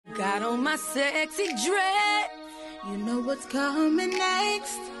got on my sexy dress. You know what's coming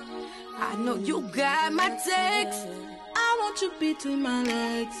next. I know you got my text. I want you between my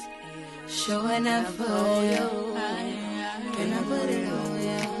legs. Showing up for you. Can I put it on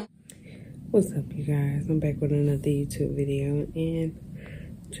you? What's up, you guys? I'm back with another YouTube video, and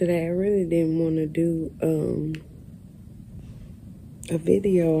today I really didn't want to do a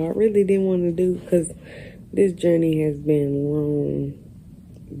video. I really didn't want to do because this journey has been long,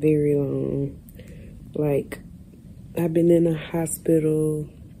 very long. Like, I've been in a hospital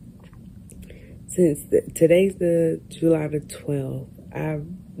since today's the July the 12th. I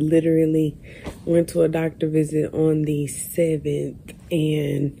literally went to a doctor visit on the 7th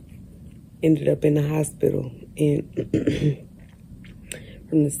and ended up in the hospital. And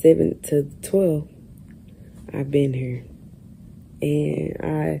from the 7th to the 12th, I've been here. And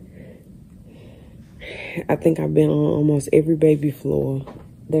I think I've been on almost every baby floor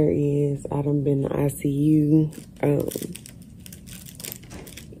there is. I done been to ICU,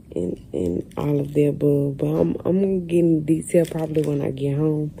 and all of the above. But I'm gonna get in detail probably when I get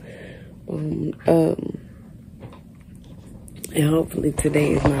home. And hopefully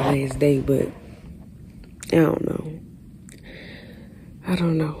today is my last day, but I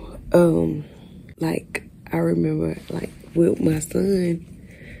don't know. Like, I remember, like, with my son,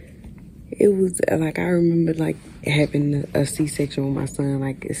 it was, like, I remember, like, having a C-section with my son.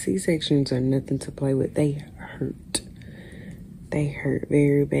 Like, C-sections are nothing to play with. They hurt. They hurt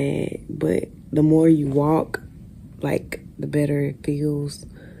very bad. But the more you walk, like, the better it feels.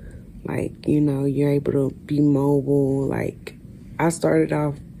 Like, you know, you're able to be mobile. Like, I started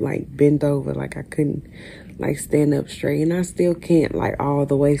off, like, bent over. Like, I couldn't, like, stand up straight. And I still can't, like, all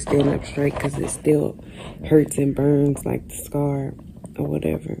the way stand up straight because it still hurts and burns, like, the scar or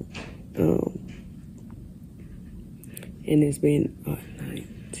whatever. And it's been, 9,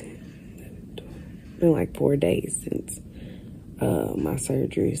 10, 11, 12. Been, like, 4 days since my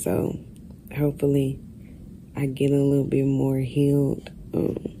surgery. So, hopefully, I get a little bit more healed.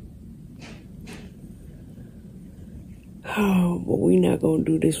 But we're not gonna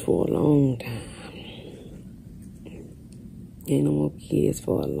do this for a long time. Ain't no more kids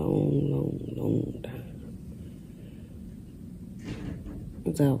for a long time.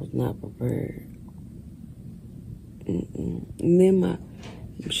 Because I was not prepared. And then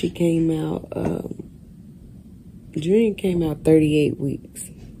she came out, Junior came out 38 weeks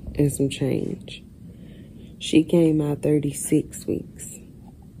and some change. She came out 36 weeks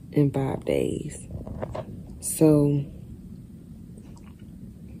and 5 days. So,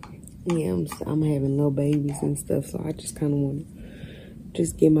 yeah, I'm having little babies and stuff, so I just kind of want to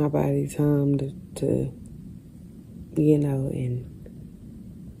just give my body time to you know, and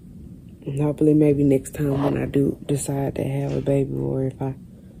hopefully maybe next time when I do decide to have a baby, or if I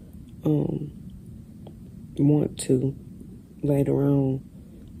want to later on,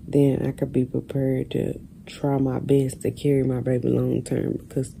 then I could be prepared to try my best to carry my baby long term.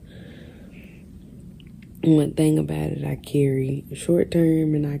 Because one thing about it, I carry short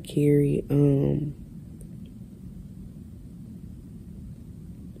term and I carry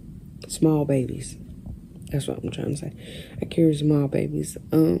small babies. That's what I'm trying to say. I carry small babies.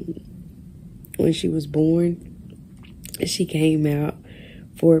 When she was born, she came out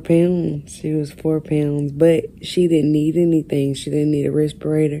 4 pounds. She was 4 pounds, but she didn't need anything. She didn't need a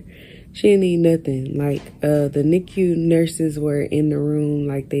respirator. She didn't need nothing. Like, the Nicu nurses were in the room,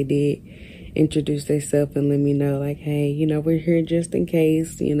 like, they did introduce themselves and let me know, like, hey, you know, we're here just in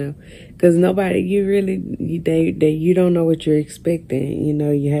case, you know, because nobody, you don't know what you're expecting. You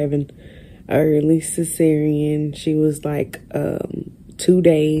know, you're having early cesarean. She was like 2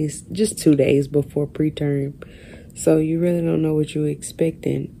 days, just 2 days before preterm. So you really don't know what you're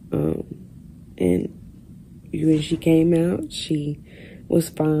expecting. And when she came out, she was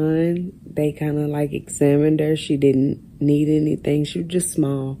fine. They kind of like examined her. She didn't need anything. She was just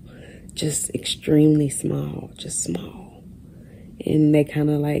small, just extremely small, just small. And they kind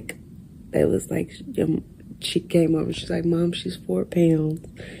of like, they was like, she came up and she's like, Mom, she's 4 pounds.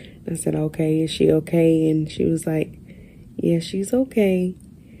 I said, okay, is she okay? And she was like, yeah, she's okay.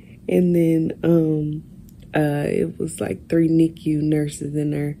 And then it was like 3 NICU nurses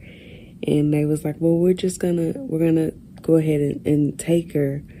in there, and they was like, well, we're gonna go ahead and take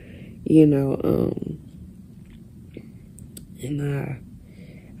her, you know. And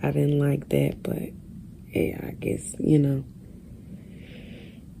I didn't like that, but yeah, I guess, you know.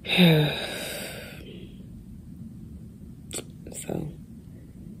 So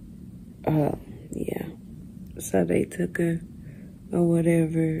yeah, so they took her or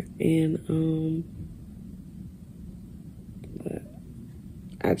whatever, and but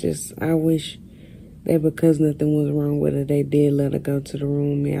I wish that because nothing was wrong with her, they did let her go to the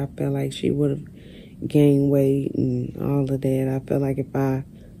room. And I felt like she would have gained weight and all of that. I felt like if I,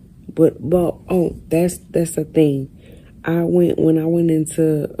 that's the thing. When I went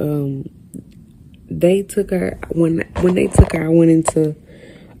into, they took her, when they took her, I went into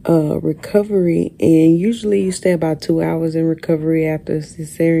recovery, and usually you stay about 2 hours in recovery after a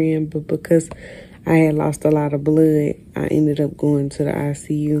cesarean, but because I had lost a lot of blood, I ended up going to the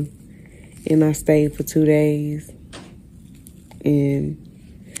ICU, and I stayed for 2 days, and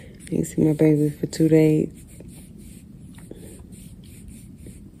I didn't see my baby for 2 days.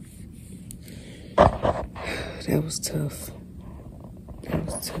 That was tough.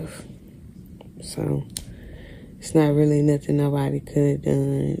 So it's not really nothing nobody could have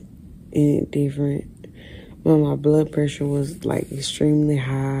done any different. But my blood pressure was like extremely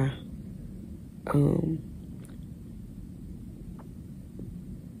high.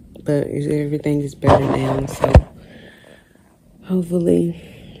 But everything is better now, so hopefully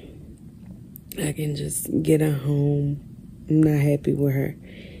I can just get her home. I'm not happy with her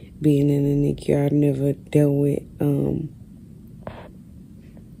being in the NICU. I've never dealt with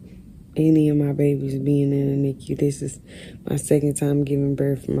any of my babies being in the NICU. This is my second time giving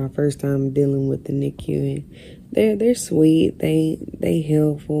birth, my first time dealing with the NICU, and they're sweet, they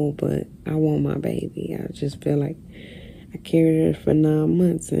helpful, but I want my baby. I just feel like I carried her for 9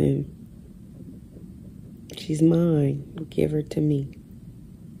 months and she's mine. Give her to me.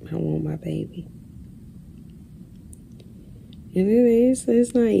 I want my baby. And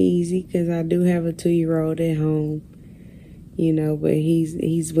it's not easy because I do have a 2-year-old at home. You know, but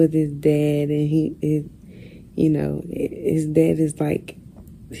he's with his dad, and his dad is like,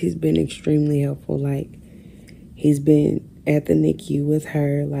 he's been extremely helpful. Like, he's been at the NICU with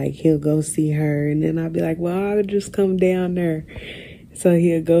her. Like, he'll go see her, and then I'll be like, well, I'll just come down there. So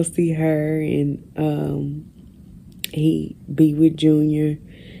he'll go see her, and he be with Junior,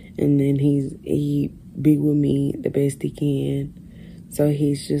 and then he be with me the best he can. So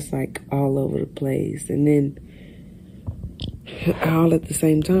he's just like all over the place, and then all at the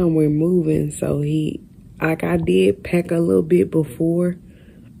same time we're moving, so I did pack a little bit before,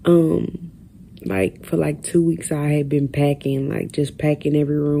 like for like 2 weeks I had been packing, like just packing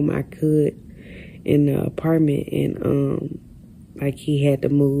every room I could in the apartment, and like he had to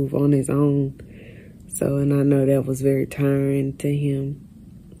move on his own, so, and I know that was very tiring to him,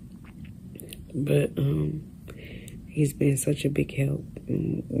 but he's been such a big help,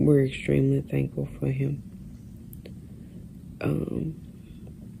 and we're extremely thankful for him. I'm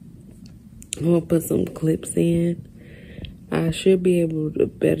gonna put some clips in. I should be able to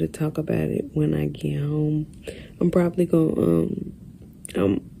better talk about it when I get home. I'm probably gonna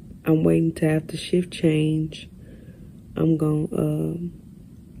I'm waiting to have the shift change. I'm gonna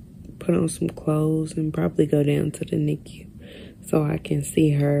put on some clothes and probably go down to the NICU so I can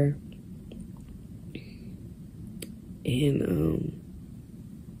see her. And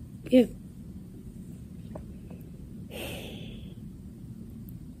yeah.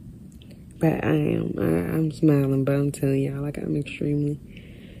 But I'm smiling, but I'm telling y'all, like, I'm extremely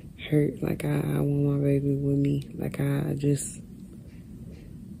hurt. Like, I want my baby with me. Like, I just,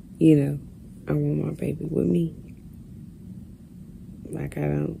 I want my baby with me. Like,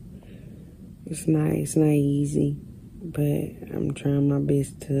 it's not easy, but I'm trying my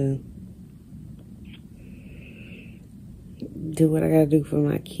best to do what I gotta do for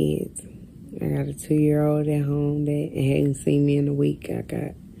my kids. I got a 2-year-old at home that hadn't seen me in a week. I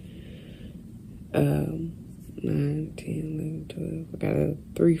got 9, 10, 11, 12. I got a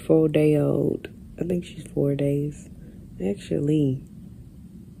 3-4-day-old. I think she's 4 days. Actually,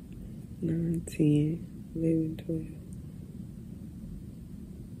 9, 10, 11, 12.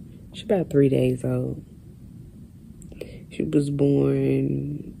 She's about 3 days old. She was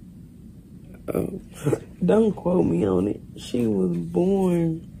born, don't quote me on it. She was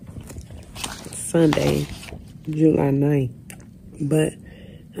born Sunday, July 9th. But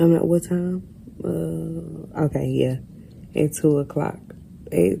I'm at what time? Okay, yeah, at 2 o'clock,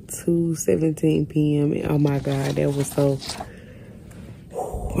 at 2:17 p.m. Oh my God, that was so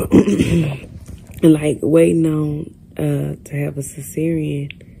like waiting on to have a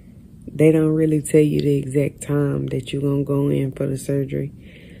cesarean. They don't really tell you the exact time that you're gonna go in for the surgery.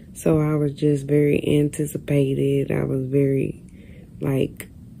 So I was just very anticipated. I was very like,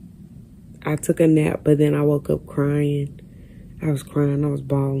 I took a nap, but then I woke up crying. I was crying, I was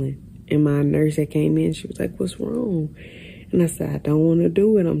bawling. And my nurse that came in, she was like, what's wrong? And I said, I don't want to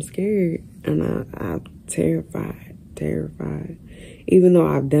do it. I'm scared. And I'm terrified. terrified. Even though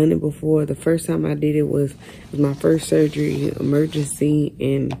I've done it before, the first time I did it was my first surgery, emergency,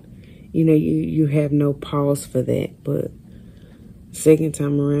 and you know, you have no pause for that. But second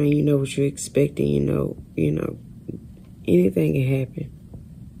time around, you know what you're expecting, you know, anything can happen.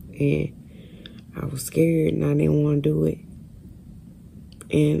 And I was scared and I didn't want to do it.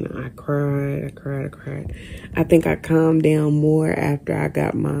 And I cried. I think I calmed down more after I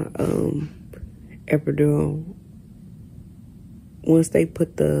got my epidural. Once they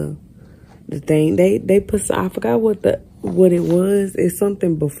put the thing, they put, I forgot what it was. It's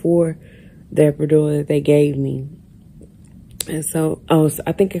something before the epidural that they gave me. And so,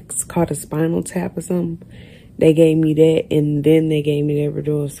 I think it's called a spinal tap or something. They gave me that, and then they gave me the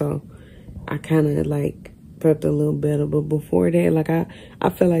epidural. So I kind of like felt a little better. But before that, like I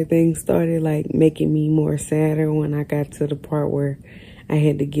feel like things started like making me more sadder when I got to the part where I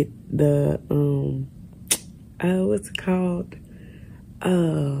had to get the what's it called?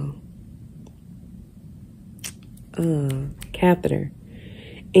 Catheter.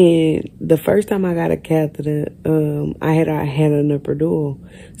 And the first time I got a catheter, I had an epidural,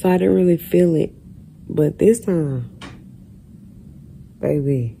 so I didn't really feel it. But this time,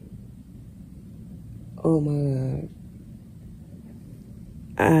 baby, oh my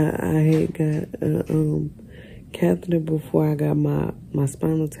God, I had got a catheter before I got my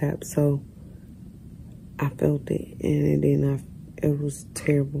spinal tap, so I felt it, and then it was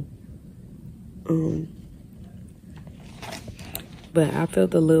terrible. But I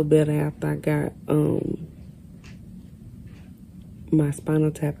felt a little better after I got my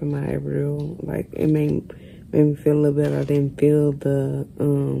spinal tap and my epidural. Like, it made me feel a little better. I didn't feel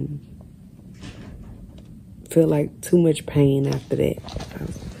feel like too much pain after that. I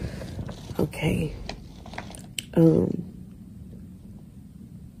was, okay.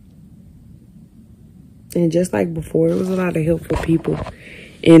 And just like before, there was a lot of helpful people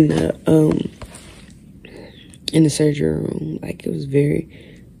in the surgery room. Like, it was very,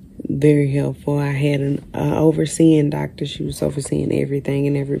 very helpful. I had an overseeing doctor. She was overseeing everything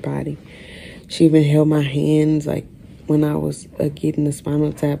and everybody. She even held my hands, like, when I was getting the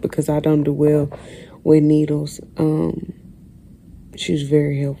spinal tap, because I don't do well with needles. She was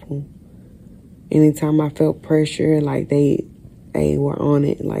very helpful. Anytime I felt pressure, like, they were on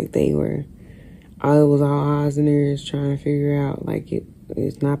it. Like, it was all eyes and ears trying to figure out, like,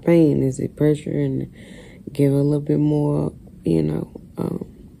 it's not pain, is it pressure? And give a little bit more, you know,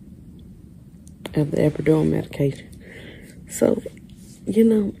 of the epidural medication. So, you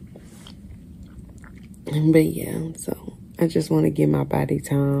know, but yeah, so I just want to give my body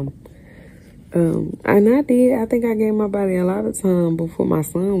time. And I think I gave my body a lot of time before my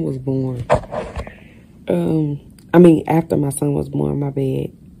son was born. After my son was born, my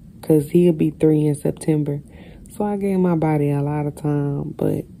bad. Because he'll be 3 in September. So I gave my body a lot of time.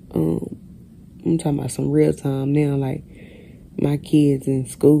 But I'm talking about some real time now. Like, my kids in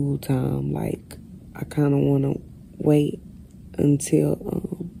school time. Like, I kind of want to wait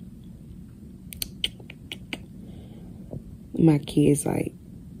until my kids, like,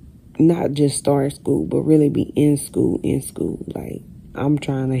 not just start school, but really be in school. Like, I'm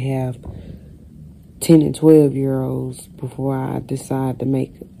trying to have 10 and 12-year-olds before I decide to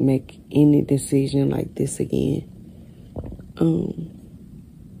make any decision like this again.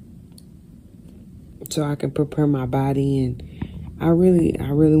 So I can prepare my body, and I really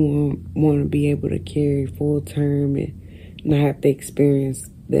want to be able to carry full term and not have to experience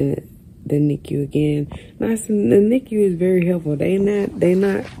the Nicu again. The Nicu is very helpful.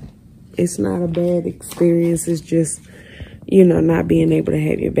 It's not a bad experience. It's just, you know, not being able to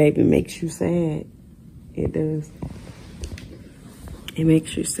have your baby makes you sad. It does. It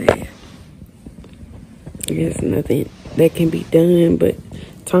makes you sad. There's nothing that can be done, but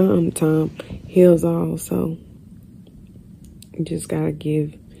time heals all. So you just gotta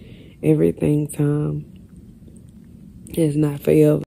give everything time. It's not forever.